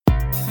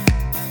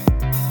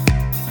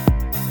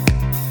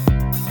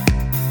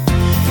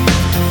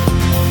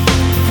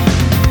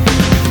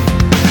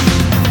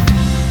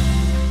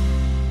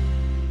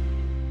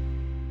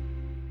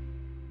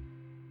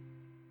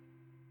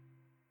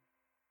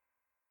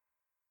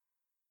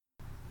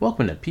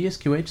Welcome to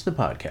PSQH the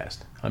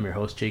podcast. I'm your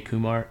host Jay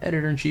Kumar,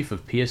 Editor-in-Chief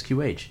of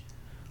PSQH.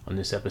 On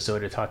this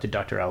episode I talked to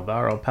Dr.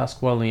 Alvaro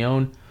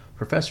Pascual-Leon,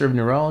 Professor of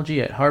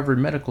Neurology at Harvard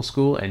Medical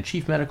School and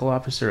Chief Medical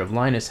Officer of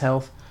Linus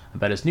Health,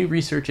 about his new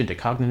research into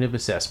cognitive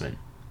assessment.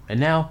 And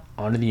now,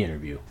 on to the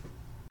interview.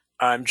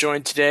 I'm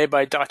joined today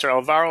by Dr.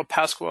 Alvaro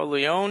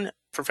Pascual-Leon,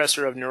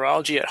 Professor of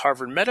Neurology at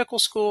Harvard Medical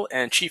School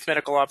and Chief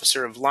Medical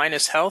Officer of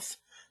Linus Health,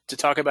 to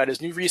talk about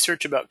his new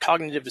research about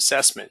cognitive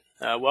assessment.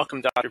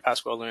 Welcome, Dr.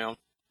 Pascual-Leon.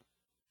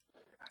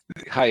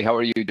 Hi, how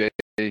are you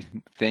today?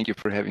 Thank you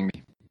for having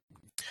me.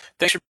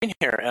 Thanks for being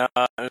here.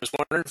 I was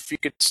wondering if you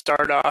could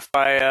start off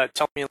by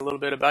telling me a little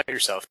bit about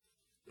yourself.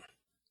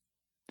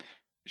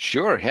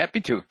 Sure,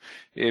 happy to.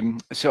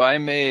 So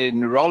I'm a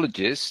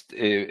neurologist,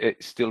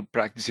 still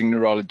practicing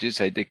neurologist.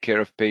 I take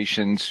care of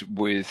patients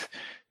with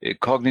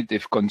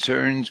cognitive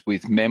concerns,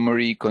 with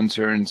memory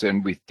concerns,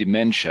 and with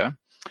dementia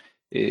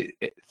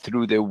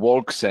through the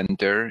Walk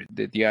Center,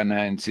 the Diana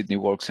and Sydney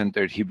Walk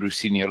Center at Hebrew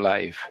Senior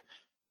Life.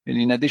 And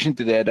in addition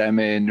to that, I'm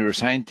a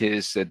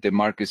neuroscientist at the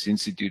Marcus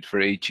Institute for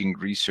Aging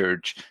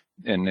Research.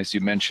 And as you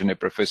mentioned, a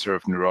professor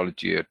of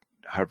neurology at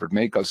Harvard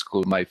Medical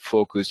School. My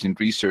focus in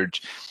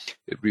research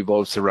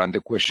revolves around the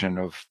question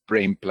of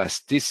brain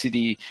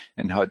plasticity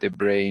and how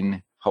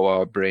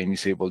our brain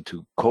is able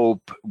to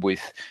cope with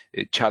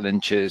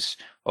challenges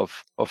of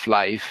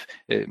life,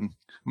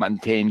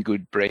 maintain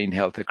good brain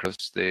health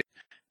across the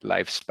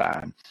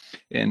lifespan.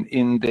 And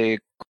in the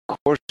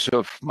course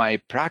of my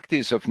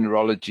practice of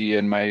neurology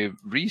and my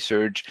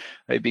research,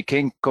 I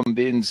became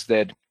convinced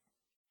that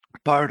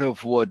part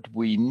of what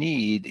we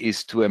need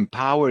is to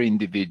empower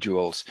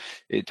individuals,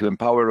 to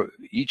empower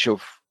each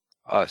of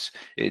us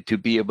to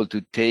be able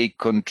to take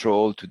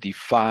control, to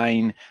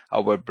define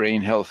our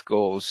brain health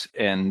goals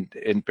and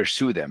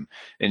pursue them.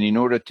 And in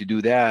order to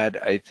do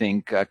that, I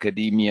think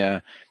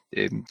academia,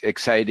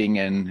 exciting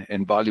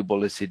and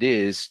valuable as it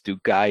is to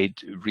guide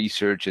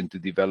research and to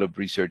develop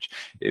research,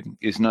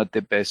 is not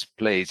the best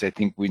place. I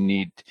think we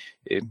need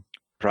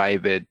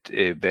private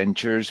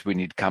ventures. We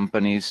need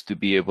companies to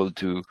be able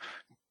to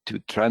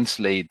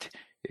translate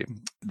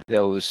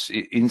those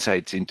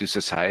insights into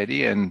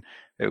society. And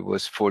I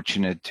was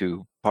fortunate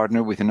to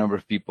partner with a number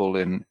of people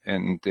and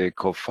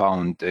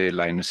co-found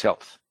Linus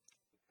Health.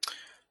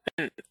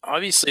 And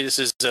obviously, this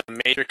is a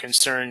major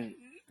concern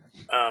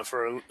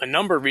for a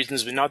number of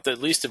reasons, but not the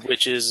least of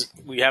which is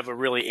we have a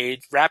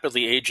really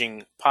rapidly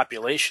aging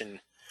population.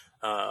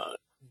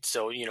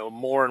 So,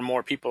 more and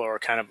more people are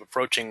kind of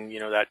approaching,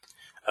 that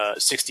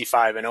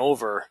 65 and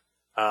over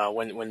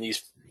when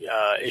these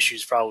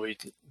issues probably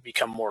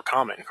become more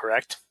common,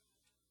 correct?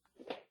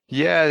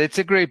 Yeah, that's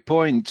a great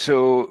point.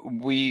 So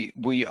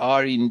we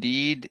are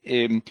indeed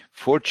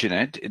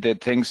fortunate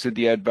that thanks to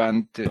the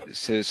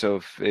advances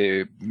of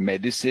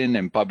medicine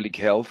and public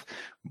health,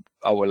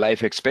 our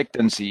life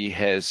expectancy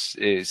has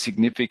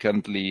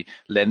significantly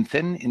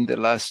lengthened in the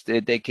last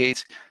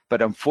decades.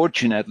 But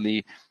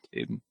unfortunately,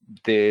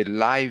 the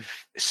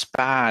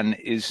lifespan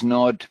is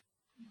not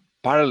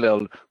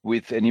parallel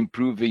with an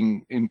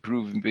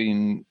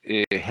improving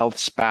health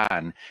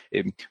span.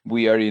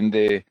 We are in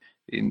the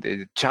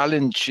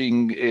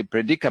challenging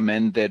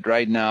predicament that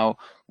right now,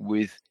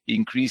 with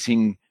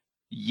increasing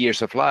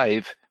years of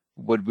life,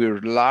 what we're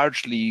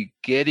largely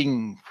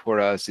getting for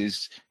us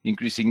is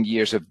increasing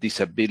years of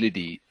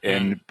disability,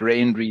 and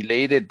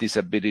brain-related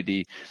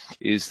disability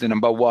is the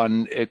number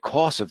one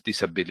cause of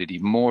disability,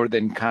 more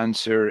than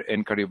cancer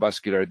and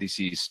cardiovascular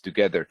disease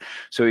together.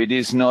 So it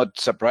is not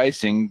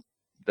surprising,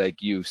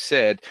 like you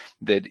said,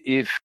 that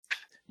if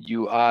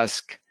you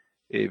ask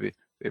a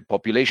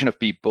population of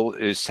people,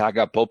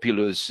 Saga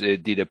Populus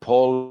did a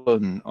poll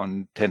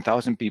on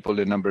 10,000 people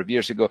a number of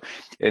years ago,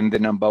 and the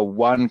number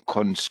one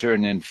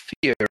concern and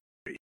fear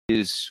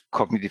is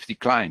cognitive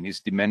decline, is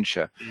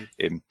dementia.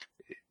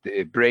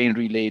 The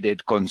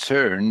brain-related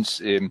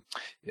concerns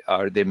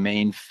are the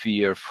main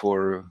fear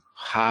for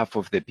half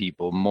of the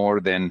people, more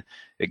than,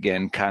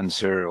 again,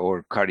 cancer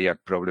or cardiac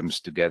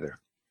problems together.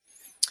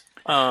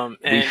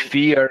 We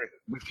fear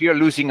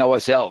losing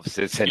ourselves,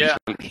 essentially.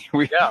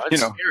 Yeah,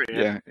 it's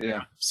scary. Yeah.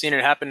 I've seen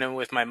it happen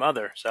with my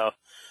mother. So,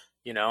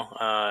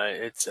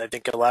 I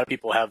think a lot of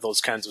people have those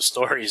kinds of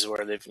stories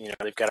where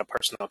they've got a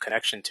personal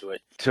connection to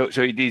it.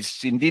 So it is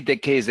indeed the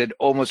case that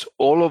almost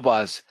all of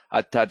us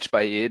are touched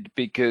by it,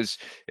 because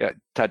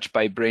touched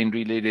by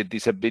brain-related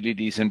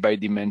disabilities and by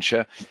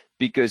dementia,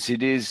 because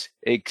it is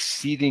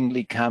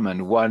exceedingly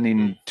common. 1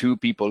 in 2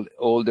 people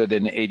older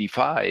than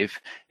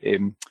 85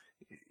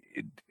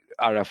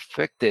 are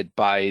affected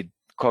by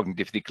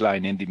cognitive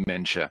decline and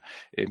dementia.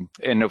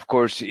 And of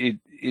course,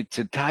 it's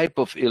a type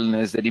of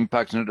illness that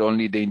impacts not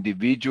only the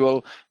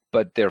individual,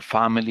 but their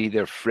family,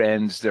 their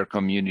friends, their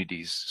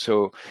communities.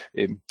 So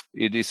it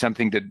is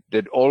something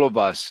that all of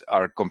us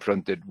are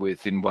confronted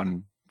with in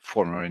one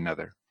form or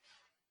another.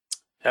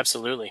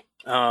 Absolutely.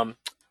 I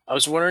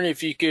was wondering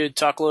if you could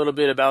talk a little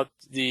bit about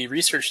the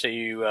research that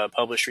you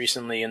published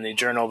recently in the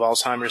Journal of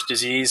Alzheimer's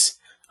Disease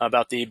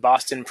about the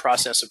Boston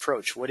Process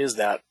Approach. What is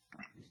that?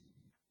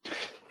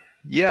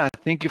 Yeah,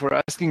 thank you for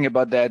asking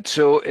about that.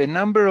 So a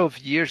number of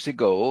years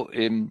ago,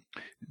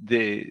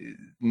 the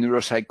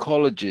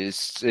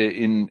neuropsychologists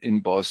in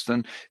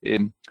Boston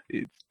um, uh,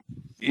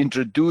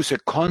 introduced a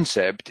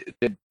concept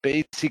that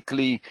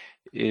basically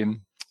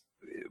um,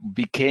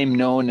 became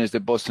known as the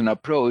Boston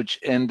approach,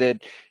 and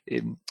that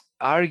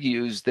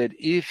argues that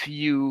if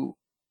you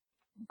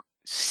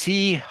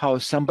see how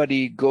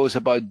somebody goes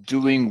about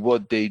doing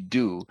what they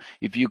do,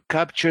 if you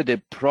capture the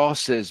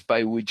process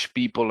by which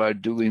people are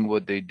doing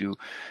what they do,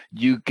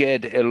 you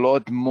get a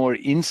lot more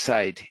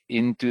insight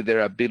into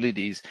their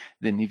abilities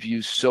than if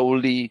you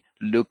solely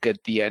look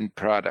at the end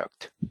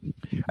product.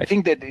 I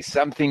think that is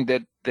something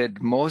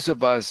that most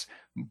of us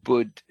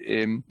would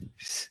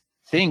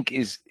think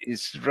is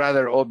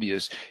rather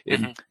obvious.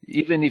 Mm-hmm.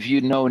 Even if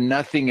you know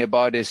nothing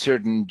about a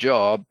certain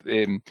job,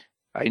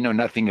 I know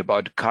nothing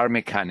about car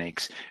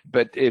mechanics,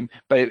 but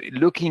by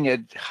looking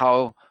at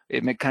how a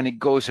mechanic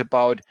goes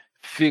about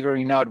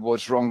figuring out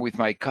what's wrong with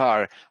my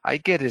car, I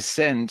get a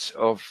sense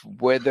of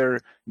whether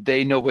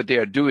they know what they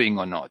are doing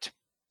or not.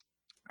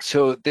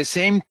 So the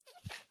same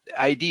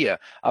idea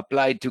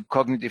applied to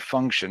cognitive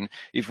function.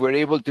 If we're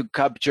able to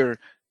capture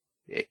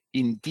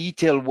in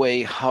detailed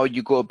way how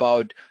you go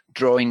about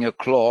drawing a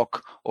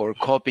clock or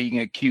copying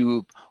a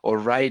cube or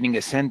writing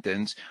a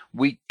sentence,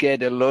 we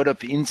get a lot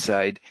of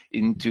insight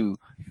into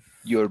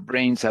your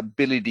brain's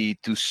ability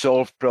to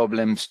solve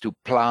problems, to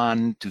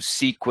plan, to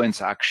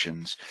sequence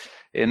actions.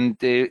 And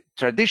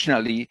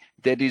traditionally,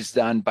 that is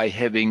done by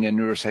having a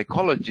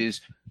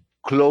neuropsychologist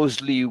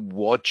closely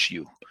watch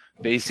you.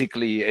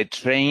 Basically, a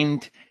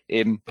trained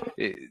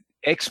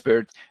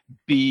expert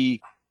be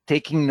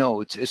taking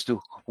notes as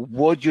to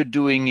what you're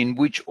doing, in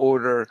which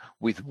order,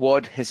 with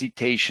what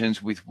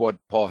hesitations, with what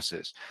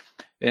pauses.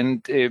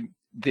 And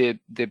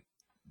the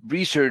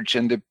research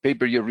and the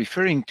paper you're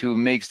referring to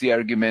makes the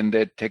argument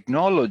that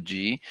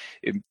technology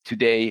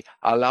today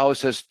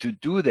allows us to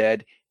do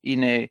that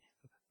in a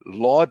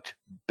lot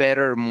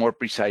better, more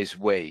precise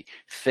way,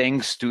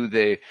 thanks to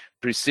the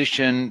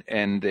precision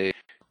and the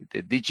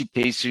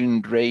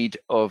digitation rate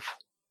of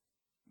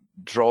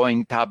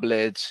drawing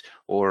tablets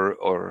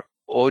or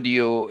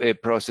audio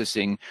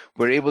processing.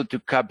 We're able to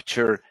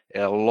capture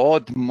a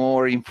lot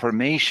more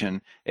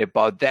information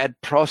about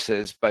that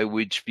process by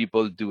which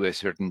people do a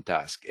certain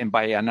task. And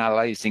by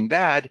analyzing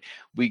that,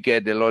 we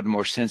get a lot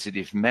more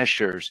sensitive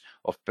measures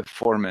of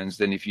performance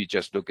than if you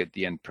just look at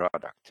the end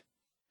product.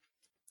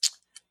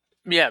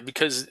 Yeah,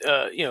 because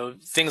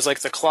things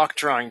like the clock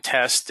drawing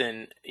test,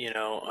 and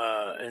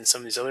some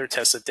of these other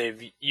tests that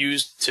they've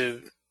used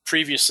to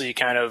previously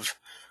kind of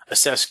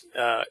assess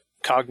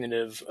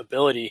cognitive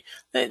ability,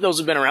 those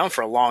have been around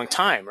for a long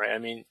time, right? I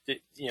mean,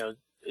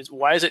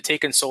 why has it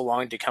taken so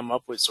long to come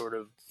up with sort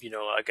of,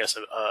 I guess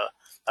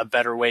a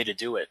better way to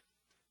do it?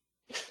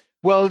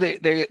 Well,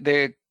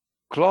 the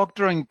clock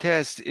drawing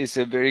test is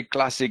a very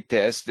classic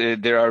test.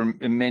 There are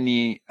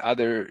many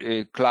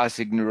other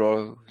classic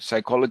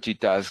neuropsychology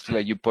tasks,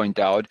 like you point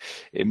out.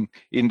 In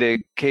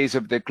the case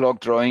of the clock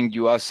drawing,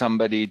 you ask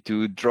somebody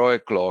to draw a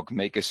clock,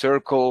 make a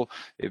circle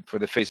for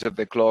the face of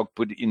the clock,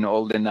 put in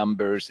all the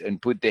numbers,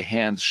 and put the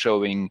hands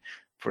showing,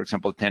 for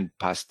example, 10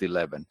 past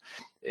 11.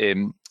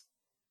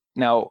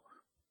 Now,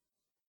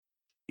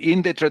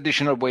 in the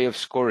traditional way of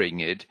scoring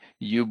it,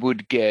 you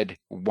would get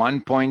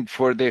 1 point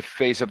for the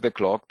face of the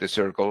clock, the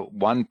circle,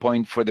 1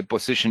 point for the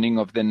positioning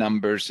of the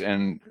numbers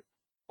and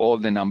all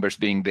the numbers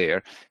being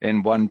there,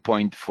 and 1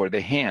 point for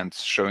the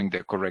hands showing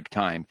the correct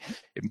time.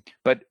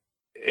 But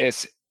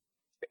as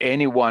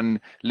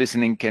anyone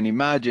listening can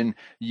imagine,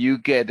 you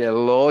get a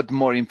lot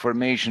more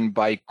information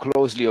by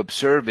closely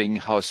observing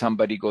how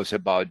somebody goes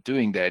about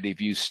doing that. If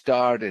you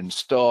start and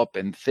stop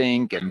and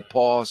think and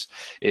pause,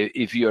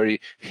 if you're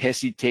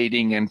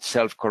hesitating and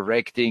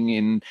self-correcting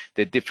in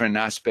the different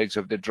aspects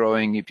of the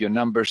drawing, if your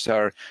numbers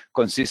are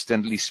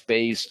consistently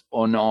spaced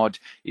or not,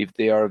 if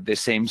they are of the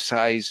same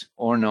size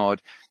or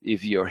not,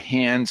 if your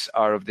hands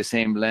are of the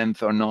same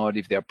length or not,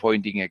 if they're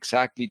pointing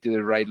exactly to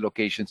the right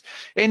locations,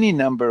 any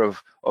number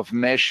of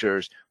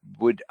measures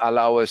would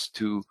allow us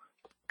to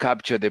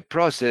capture the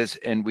process,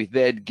 and with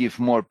that give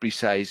more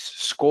precise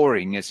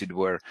scoring, as it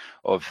were,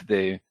 of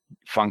the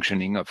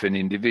functioning of an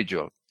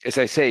individual. As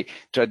I say,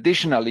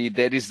 traditionally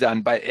that is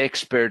done by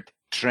expert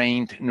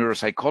trained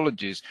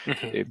neuropsychologists,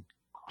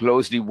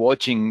 closely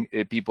watching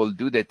people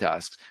do the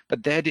tasks,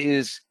 but that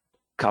is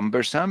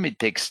cumbersome, it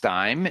takes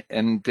time,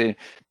 and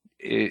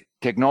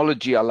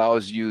technology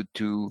allows you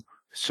to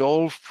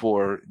solve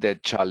for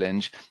that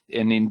challenge,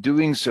 and in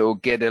doing so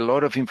get a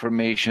lot of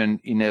information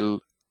in a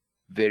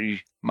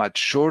very much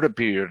shorter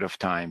period of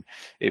time,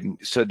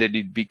 so that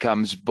it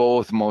becomes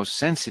both more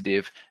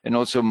sensitive and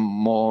also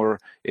more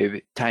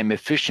time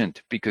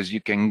efficient, because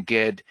you can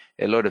get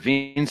a lot of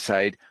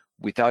insight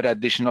without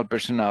additional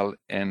personnel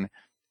and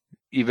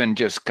even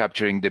just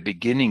capturing the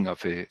beginning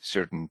of a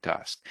certain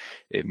task.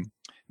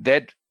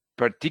 That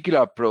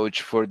particular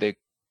approach for the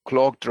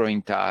clock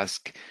drawing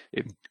task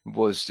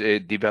was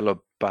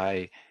developed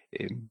by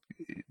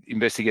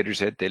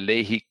investigators at the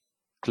Leahy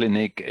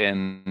Clinic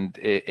and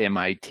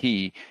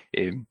MIT,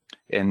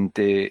 and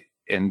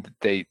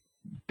they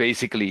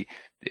basically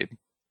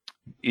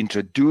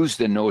introduce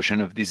the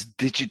notion of this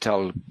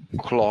digital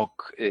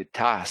clock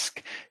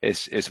task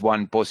as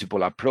one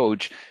possible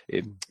approach.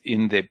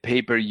 In the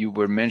paper you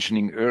were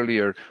mentioning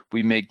earlier,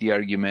 we make the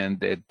argument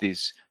that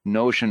this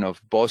notion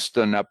of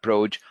Boston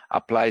approach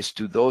applies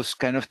to those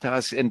kind of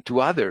tasks and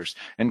to others,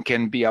 and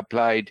can be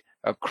applied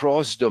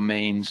across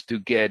domains to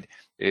get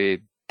a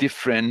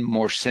different,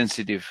 more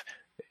sensitive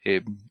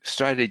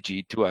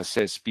strategy to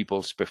assess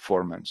people's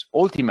performance.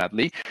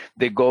 Ultimately,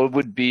 the goal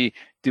would be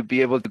to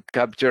be able to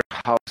capture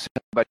how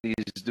somebody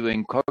is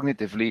doing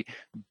cognitively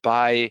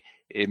by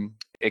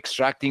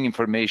extracting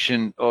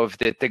information of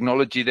the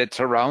technology that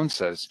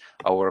surrounds us.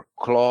 Our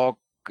clock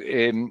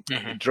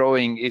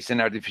drawing is an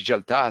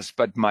artificial task,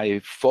 but my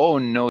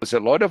phone knows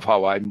a lot of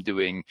how I'm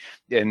doing,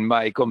 and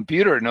my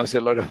computer knows a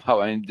lot of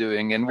how I'm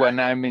doing. And when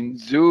I'm in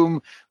Zoom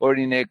or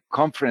in a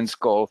conference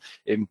call,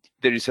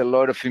 there is a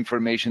lot of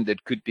information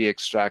that could be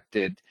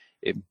extracted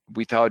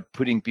without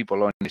putting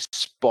people on the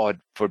spot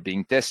for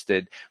being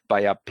tested,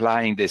 by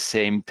applying the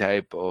same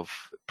type of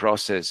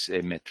process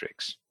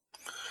metrics.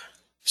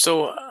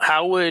 So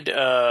how would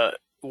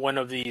one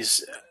of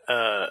these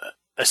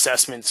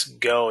assessments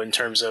go in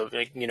terms of,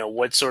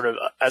 what sort of,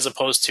 as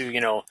opposed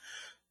to,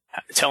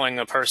 telling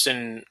a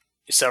person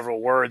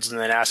several words and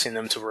then asking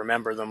them to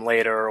remember them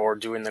later, or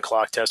doing the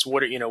clock test?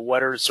 What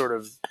are sort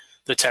of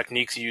the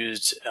techniques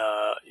used,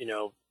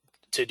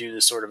 to do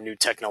this sort of new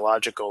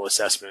technological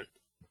assessment?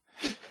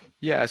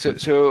 Yeah,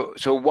 so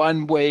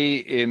one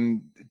way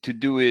to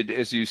do it,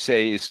 as you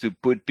say, is to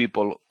put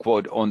people,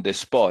 quote, on the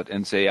spot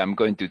and say, I'm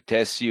going to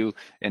test you,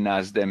 and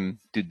ask them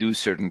to do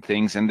certain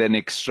things, and then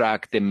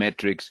extract the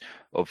metrics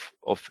of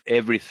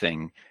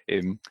everything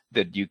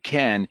that you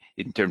can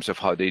in terms of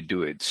how they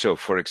do it. So,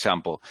 for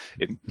example,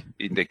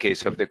 in the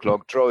case of the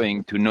clock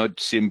drawing, to not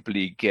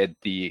simply get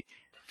the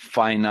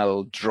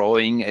final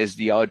drawing as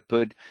the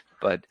output,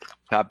 but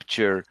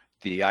capture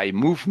the eye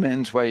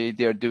movements while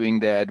they're doing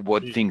that,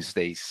 what things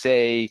they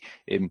say,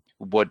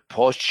 what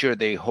posture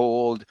they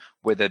hold,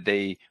 whether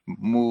they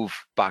move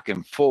back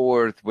and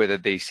forth, whether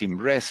they seem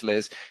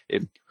restless,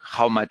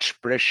 how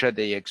much pressure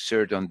they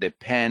exert on the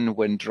pen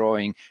when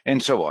drawing,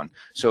 and so on.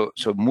 So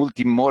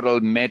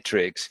multimodal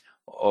metrics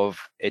of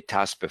a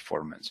task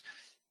performance.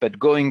 But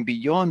going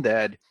beyond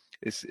that,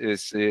 is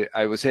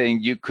I was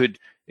saying, you could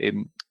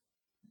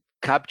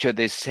capture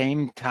the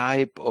same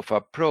type of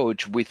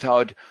approach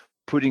without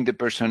putting the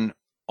person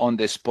on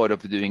the spot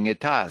of doing a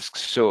task.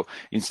 So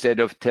instead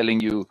of telling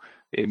you,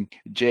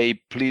 Jay,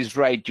 please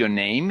write your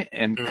name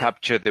and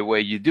capture the way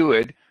you do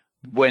it,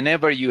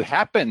 whenever you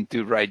happen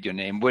to write your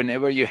name,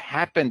 whenever you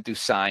happen to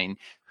sign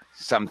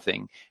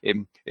something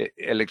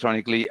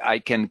electronically, I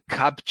can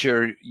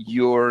capture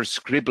your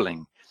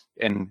scribbling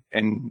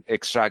and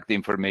extract the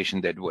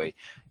information that way.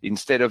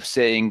 Instead of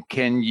saying,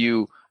 can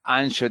you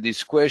answer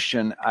this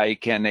question, I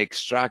can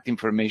extract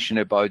information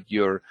about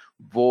your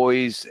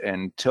voice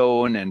and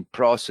tone and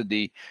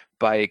prosody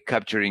by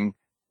capturing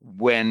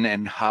when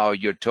and how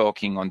you're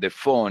talking on the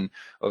phone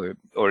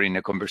or in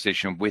a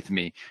conversation with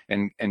me,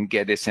 and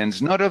get a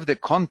sense not of the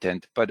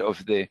content, but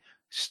of the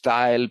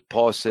style,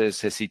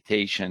 pauses,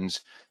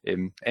 hesitations,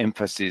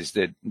 emphasis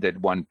that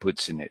one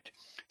puts in it.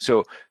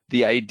 So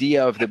the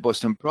idea of the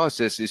Boston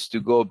process is to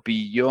go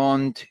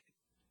beyond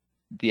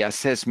the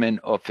assessment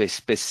of a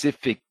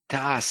specific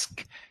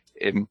task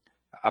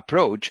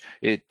approach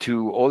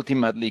to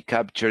ultimately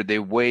capture the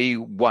way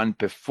one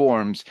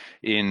performs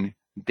in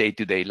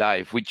day-to-day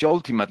life, which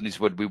ultimately is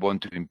what we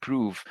want to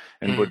improve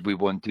and what we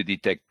want to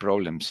detect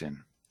problems in.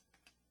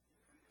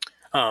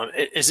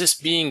 Is this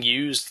being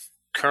used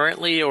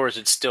currently, or is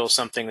it still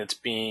something that's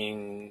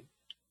being,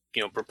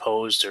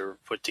 proposed or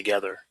put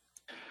together?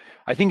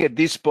 I think at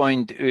this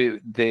point,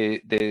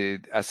 the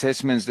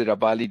assessments that are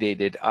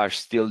validated are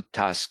still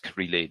task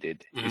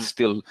related. It's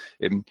still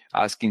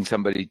asking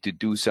somebody to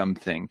do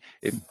something.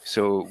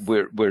 So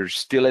we're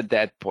still at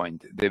that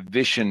point. The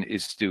vision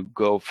is to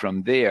go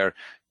from there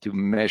to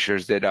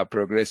measures that are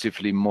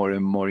progressively more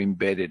and more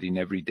embedded in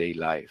everyday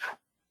life.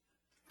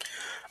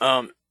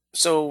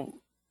 So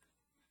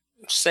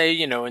say,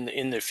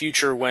 in the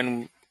future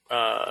when,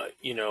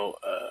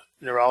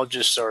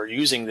 neurologists are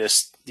using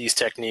these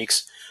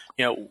techniques,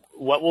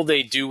 what will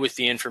they do with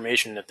the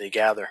information that they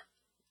gather,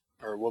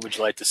 or what would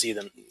you like to see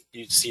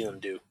them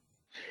do?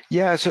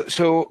 Yeah,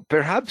 so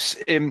perhaps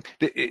it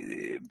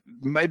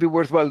might be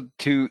worthwhile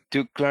to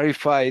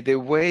clarify the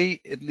way,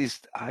 at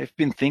least I've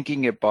been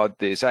thinking about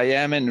this. I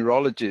am a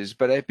neurologist,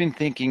 but I've been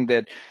thinking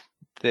that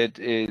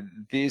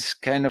these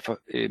kind of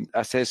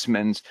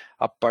assessments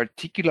are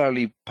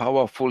particularly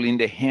powerful in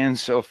the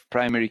hands of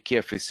primary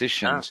care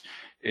physicians.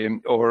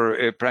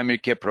 Or primary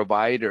care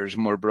providers,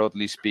 more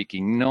broadly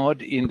speaking,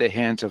 not in the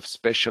hands of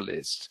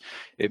specialists.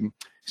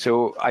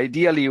 So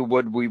ideally,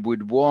 what we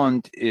would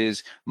want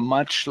is,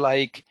 much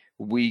like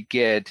we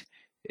get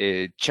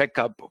a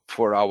checkup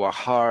for our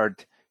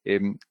heart,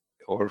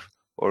 or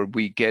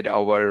we get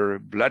our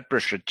blood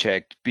pressure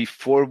checked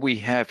before we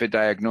have a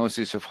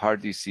diagnosis of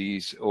heart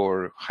disease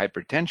or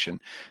hypertension,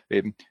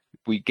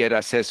 we get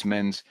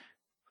assessments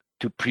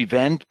to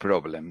prevent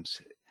problems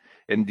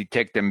and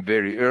detect them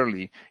very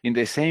early. In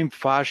the same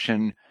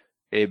fashion,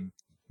 a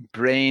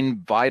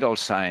brain vital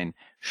sign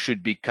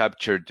should be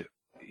captured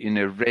in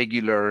a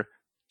regular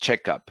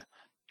checkup.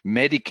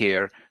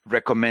 Medicare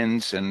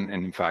recommends and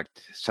in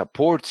fact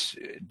supports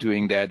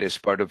doing that as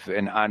part of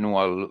an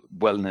annual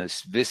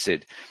wellness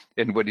visit.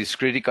 And what is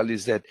critical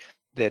is that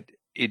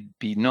it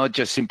be not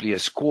just simply a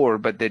score,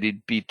 but that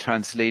it be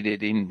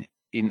translated in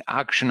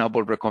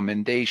actionable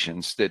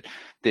recommendations, that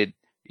it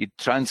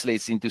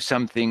translates into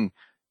something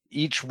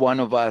each one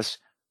of us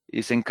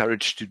is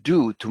encouraged to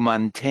do to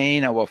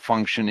maintain our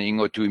functioning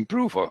or to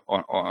improve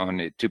on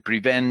it, to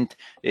prevent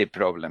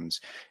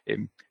problems.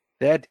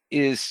 That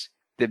is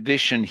the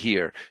vision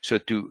here. So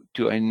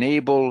to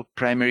enable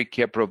primary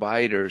care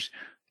providers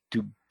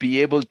to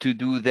be able to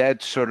do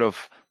that sort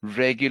of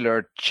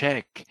regular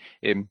check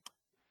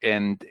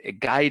and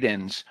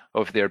guidance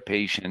of their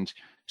patients,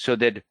 so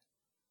that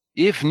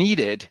if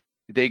needed,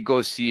 they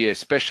go see a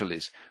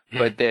specialist,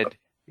 but that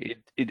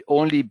it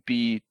only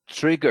be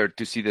triggered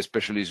to see the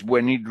specialist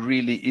when it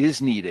really is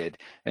needed,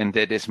 and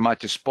that as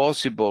much as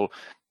possible,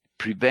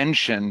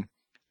 prevention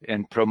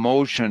and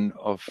promotion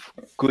of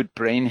good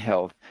brain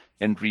health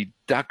and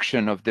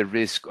reduction of the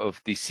risk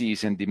of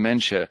disease and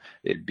dementia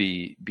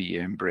be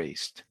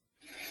embraced.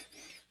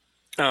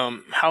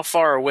 How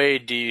far away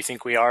do you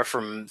think we are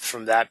from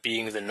that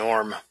being the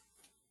norm?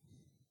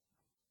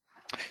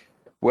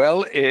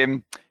 Well,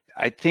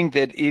 I think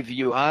that if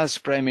you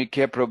ask primary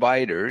care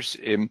providers,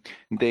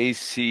 they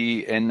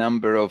see a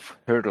number of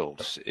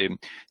hurdles.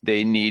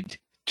 They need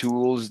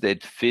tools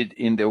that fit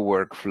in their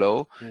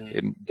workflow.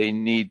 They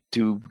need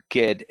to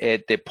get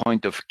at the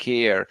point of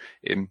care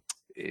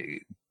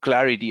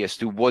clarity as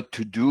to what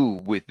to do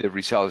with the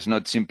results,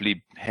 not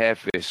simply have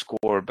a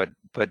score, but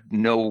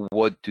know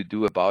what to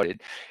do about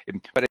it.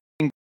 But I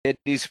think that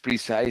is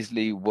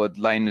precisely what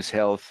Linus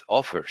Health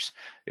offers,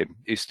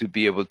 is to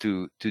be able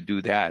to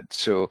do that.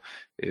 So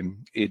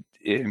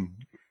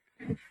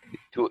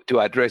to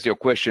address your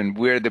question,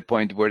 we're at the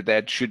point where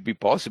that should be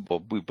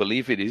possible. We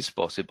believe it is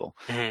possible.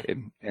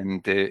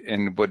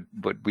 And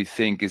what we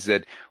think is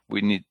that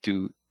we need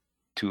to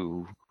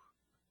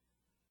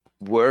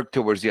work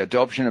towards the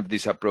adoption of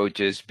these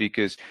approaches,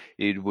 because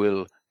it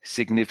will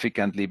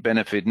significantly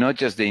benefit not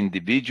just the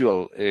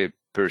individual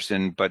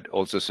person, but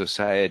also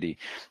society.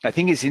 I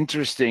think it's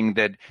interesting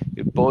that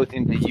both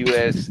in the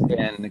US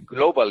and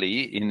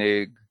globally, in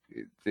a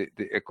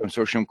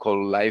consortium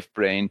called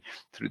LifeBrain,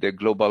 through the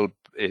Global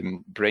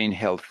Brain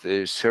Health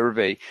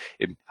Survey,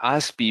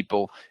 ask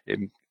people,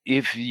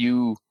 if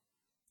you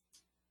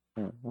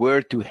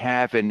were to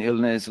have an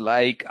illness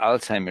like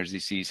Alzheimer's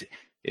disease,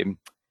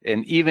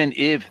 and even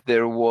if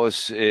there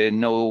was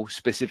no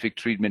specific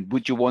treatment,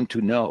 would you want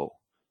to know?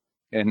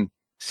 And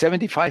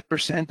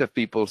 75% of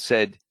people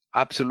said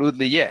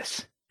absolutely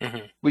yes,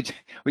 which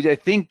I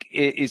think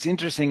is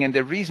interesting. And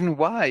the reason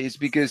why is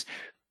because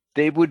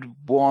they would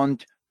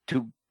want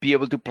to be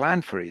able to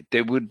plan for it.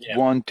 They would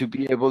want to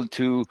be able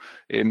to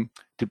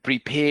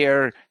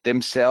prepare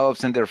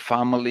themselves and their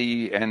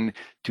family, and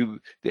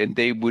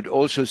they would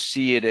also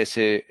see it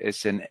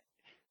as an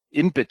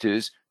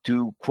impetus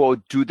to,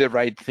 quote, do the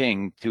right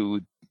thing, to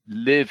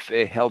live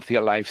a healthier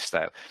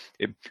lifestyle.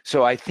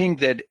 So I think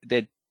that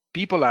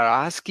people are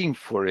asking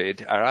for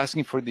it, are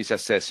asking for this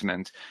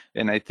assessment,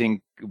 and I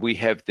think we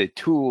have the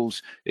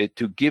tools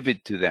to give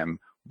it to them.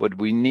 What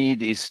we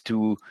need is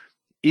to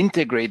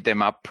integrate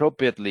them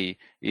appropriately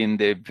in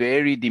the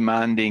very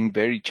demanding,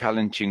 very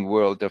challenging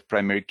world of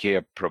primary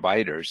care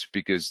providers,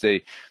 because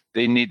they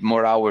need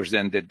more hours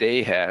than the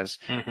day has,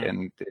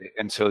 and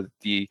so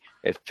the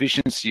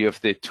efficiency of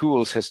the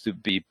tools has to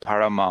be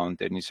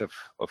paramount and is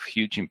of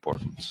huge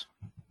importance.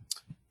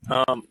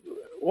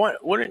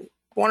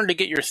 Wanted to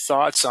get your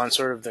thoughts on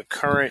sort of the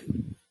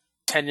current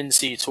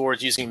tendency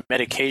towards using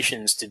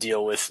medications to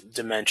deal with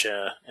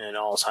dementia and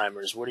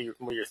Alzheimer's. What are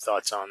your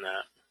thoughts on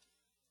that?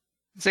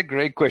 It's a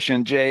great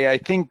question, Jay. I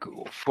think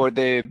for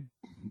the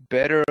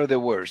better or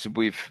the worse,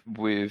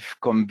 we've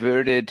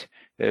converted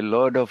a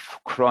lot of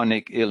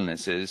chronic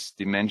illnesses,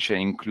 dementia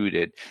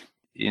included,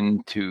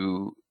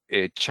 into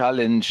a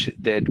challenge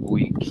that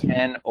we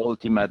can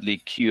ultimately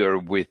cure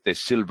with the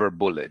silver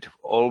bullet.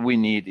 All we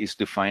need is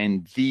to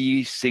find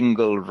the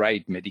single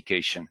right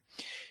medication.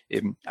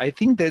 I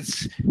think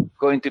that's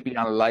going to be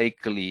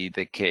unlikely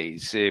the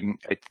case.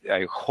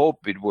 I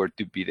hope it were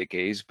to be the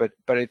case, but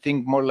I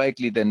think more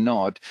likely than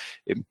not,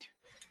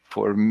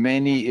 for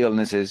many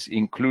illnesses,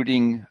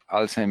 including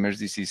Alzheimer's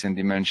disease and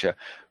dementia,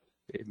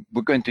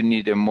 we're going to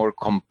need a more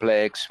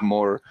complex,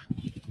 more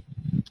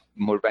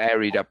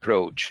varied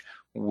approach,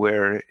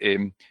 where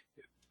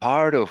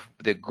part of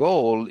the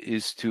goal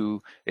is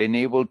to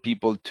enable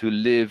people to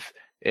live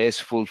as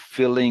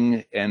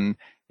fulfilling and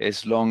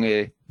as long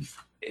a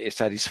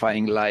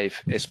satisfying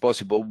life as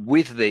possible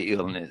with the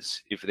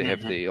illness, if they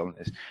have the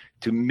illness.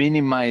 to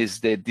minimize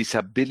the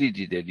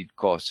disability that it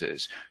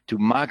causes, to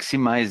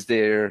maximize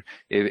their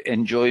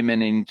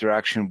enjoyment and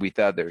interaction with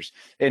others.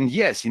 And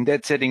yes, in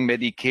that setting,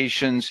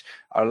 medications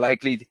are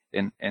likely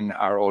and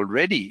are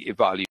already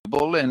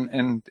valuable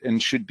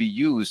and should be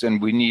used,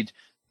 and we need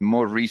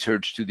more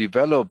research to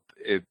develop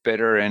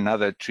better and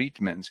other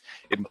treatments.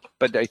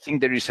 But I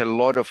think there is a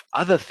lot of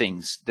other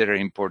things that are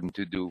important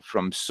to do,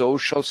 from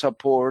social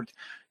support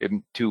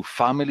to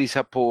family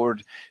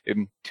support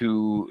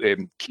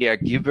to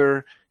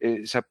caregiver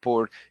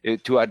support,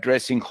 to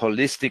addressing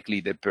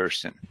holistically the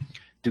person.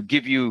 To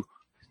give you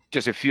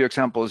just a few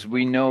examples,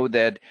 we know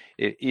that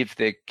if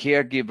the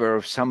caregiver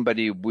of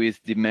somebody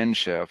with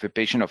dementia, of a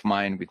patient of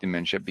mine with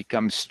dementia,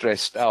 becomes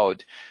stressed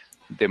out,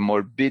 the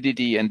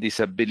morbidity and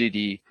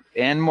disability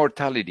and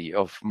mortality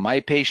of my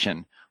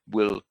patient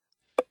will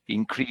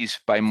increase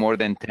by more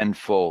than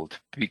tenfold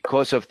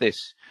because of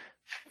this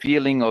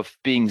feeling of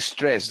being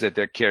stressed that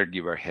their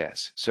caregiver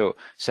has. So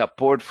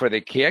support for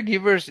the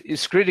caregivers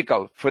is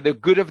critical for the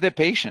good of the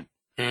patient.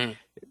 Mm.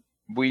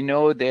 We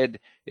know that,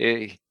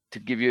 to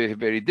give you a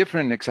very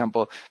different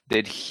example,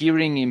 that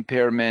hearing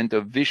impairment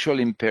or visual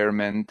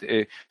impairment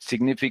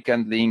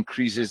significantly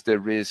increases the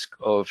risk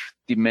of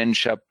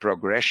dementia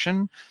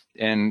progression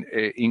and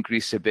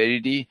increased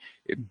severity,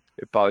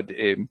 about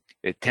a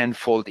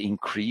tenfold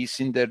increase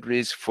in that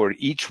risk for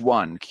each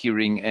one,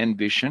 hearing and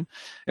vision.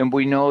 And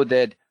we know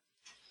that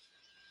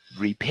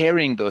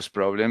repairing those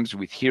problems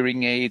with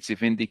hearing aids,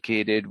 if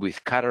indicated,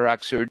 with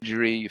cataract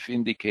surgery, if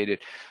indicated,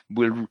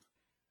 will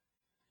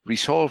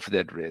resolve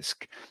that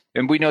risk.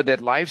 And we know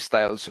that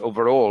lifestyles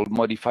overall,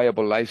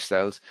 modifiable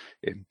lifestyles,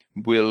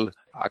 will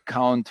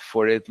account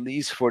for at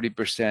least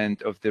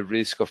 40% of the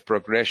risk of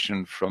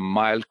progression from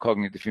mild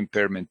cognitive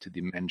impairment to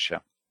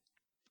dementia.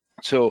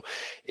 So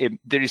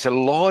there is a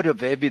lot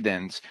of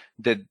evidence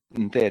that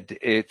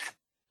it's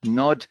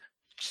not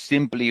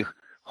simply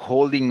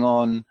holding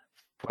on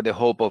for the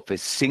hope of a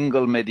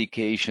single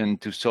medication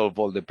to solve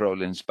all the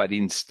problems, but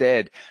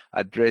instead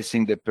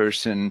addressing the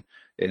person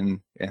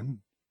and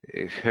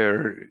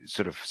her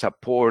sort of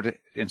support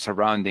and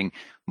surrounding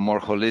more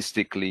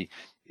holistically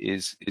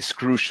is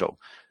crucial.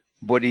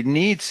 What it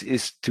needs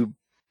is to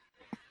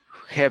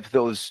have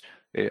those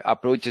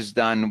approaches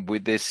done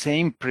with the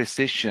same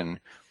precision,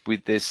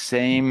 with the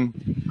same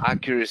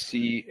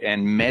accuracy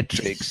and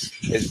metrics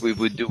as we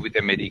would do with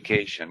a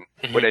medication.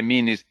 Mm-hmm. What I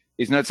mean is,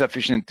 it's not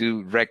sufficient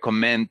to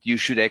recommend you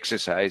should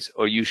exercise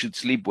or you should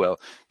sleep well,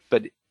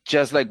 but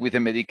just like with a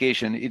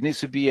medication, it needs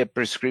to be a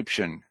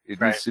prescription.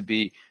 It needs to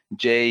be,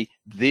 Jay,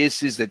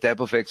 this is the type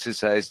of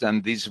exercise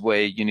done this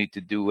way you need to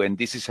do, and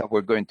this is how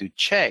we're going to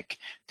check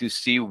to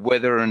see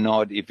whether or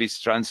not if it's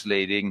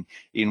translating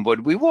in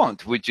what we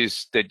want, which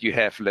is that you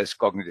have less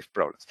cognitive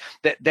problems.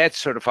 That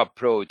sort of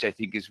approach, I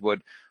think, is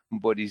what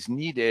is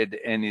needed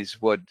and is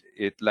what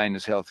at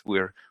Linus Health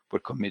we're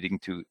committing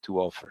to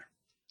offer.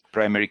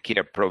 Primary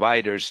care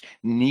providers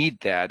need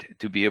that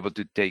to be able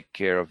to take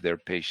care of their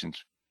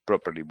patients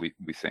properly,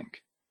 we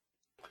think.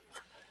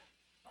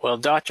 Well,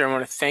 Doctor, I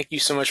want to thank you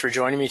so much for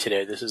joining me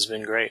today. This has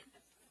been great.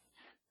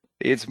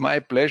 It's my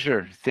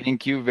pleasure.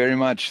 Thank you very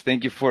much.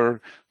 Thank you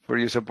for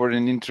your support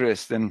and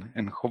interest,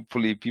 and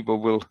hopefully people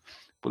will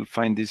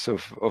find this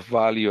of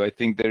value. I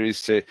think there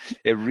is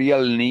a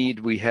real need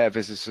we have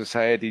as a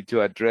society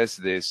to address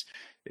this.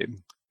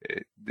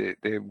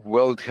 The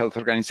World Health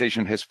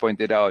Organization has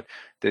pointed out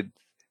that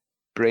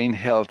brain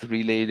health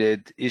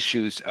related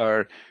issues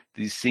are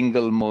the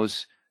single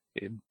most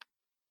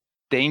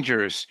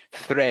dangerous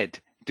threat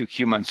to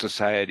human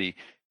society,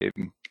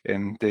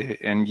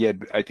 and yet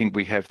I think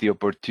we have the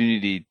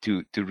opportunity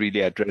to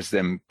really address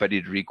them, but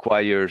it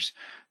requires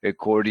a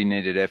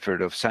coordinated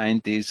effort of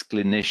scientists,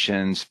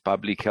 clinicians,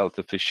 public health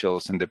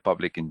officials, and the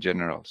public in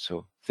general.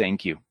 So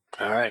thank you.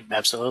 All right,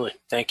 absolutely.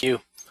 Thank you.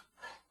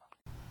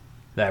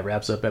 That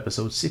wraps up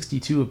episode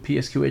 62 of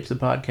PSQH, the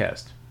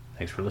podcast.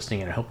 Thanks for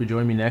listening, and I hope you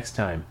join me next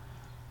time.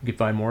 You can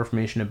find more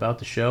information about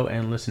the show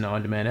and listen to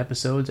on-demand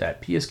episodes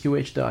at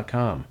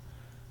psqh.com.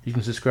 You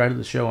can subscribe to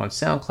the show on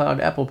SoundCloud,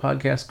 Apple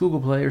Podcasts,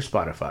 Google Play, or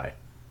Spotify.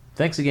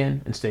 Thanks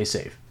again, and stay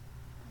safe.